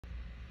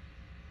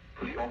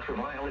The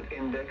ultraviolet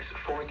index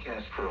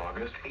forecast for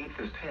August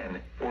 8th is 10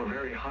 or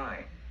very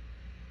high.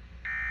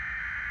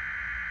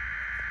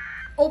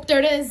 Oh, there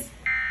it is.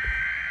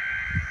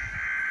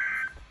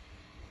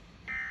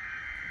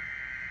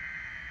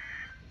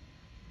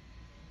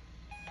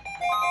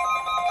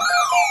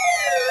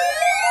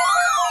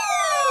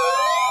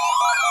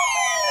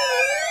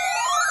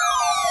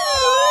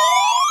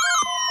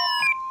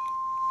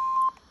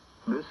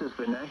 This is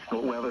the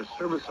National Weather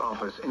Service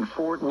office in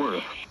Fort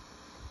Worth.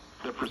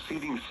 The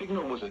preceding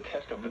signal was a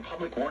test of the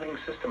public warning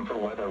system for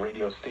weather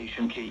radio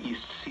station KEAS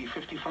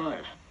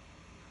C55.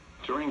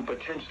 During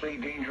potentially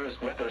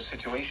dangerous weather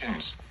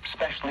situations,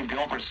 specially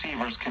built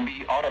receivers can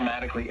be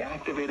automatically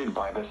activated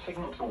by the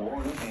signal to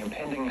warn of the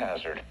impending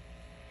hazard.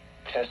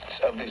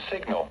 Tests of the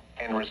signal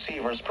and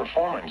receiver's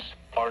performance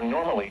are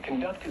normally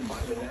conducted by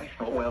the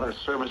National Weather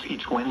Service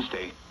each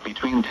Wednesday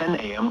between 10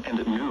 a.m.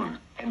 and noon,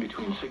 and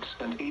between 6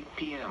 and 8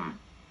 p.m.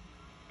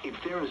 If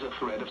there is a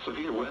threat of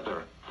severe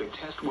weather, the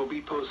test will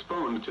be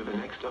postponed to the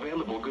next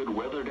available good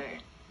weather day.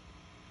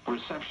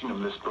 Reception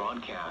of this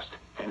broadcast,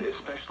 and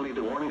especially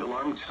the warning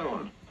alarm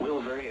tone, will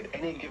vary at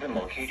any given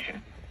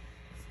location.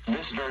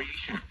 This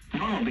variation,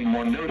 normally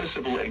more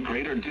noticeable at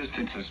greater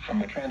distances from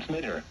the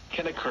transmitter,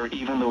 can occur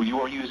even though you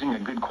are using a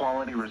good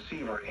quality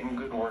receiver in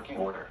good working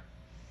order.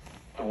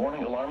 The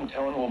warning alarm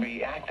tone will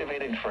be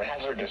activated for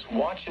hazardous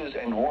watches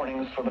and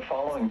warnings for the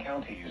following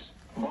counties: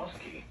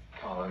 Bosque,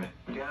 Collin,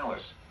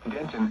 Dallas,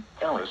 Denton,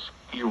 Ellis,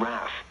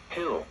 Erath,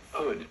 Hill,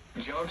 Hood,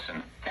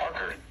 Johnson,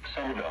 Parker,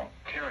 Somerville,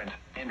 Tarrant,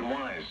 and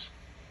Wise.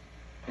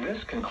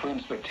 This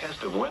concludes the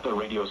test of weather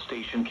radio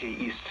station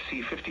KEAS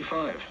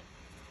C55.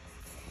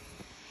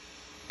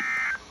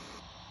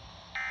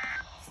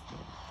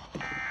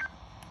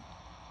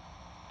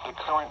 The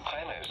current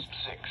time is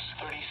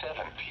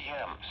 6:37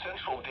 p.m.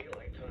 Central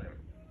Daylight Time.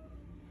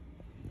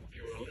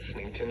 You are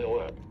listening to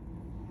NOAA.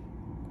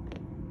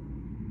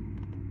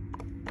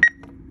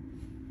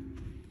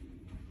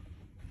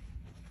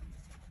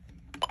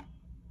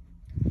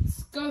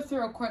 Let's go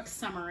through a quick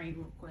summary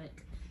real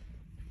quick.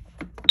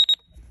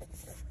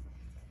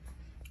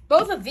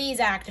 Both of these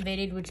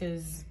activated, which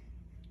is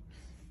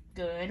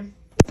good.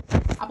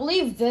 I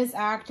believe this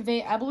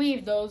I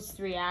believe those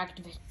three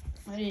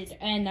activated,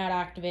 and that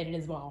activated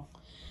as well.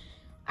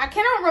 I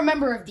cannot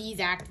remember if these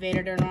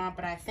activated or not,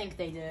 but I think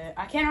they did.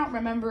 I cannot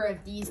remember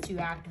if these two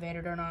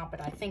activated or not, but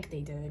I think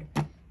they did.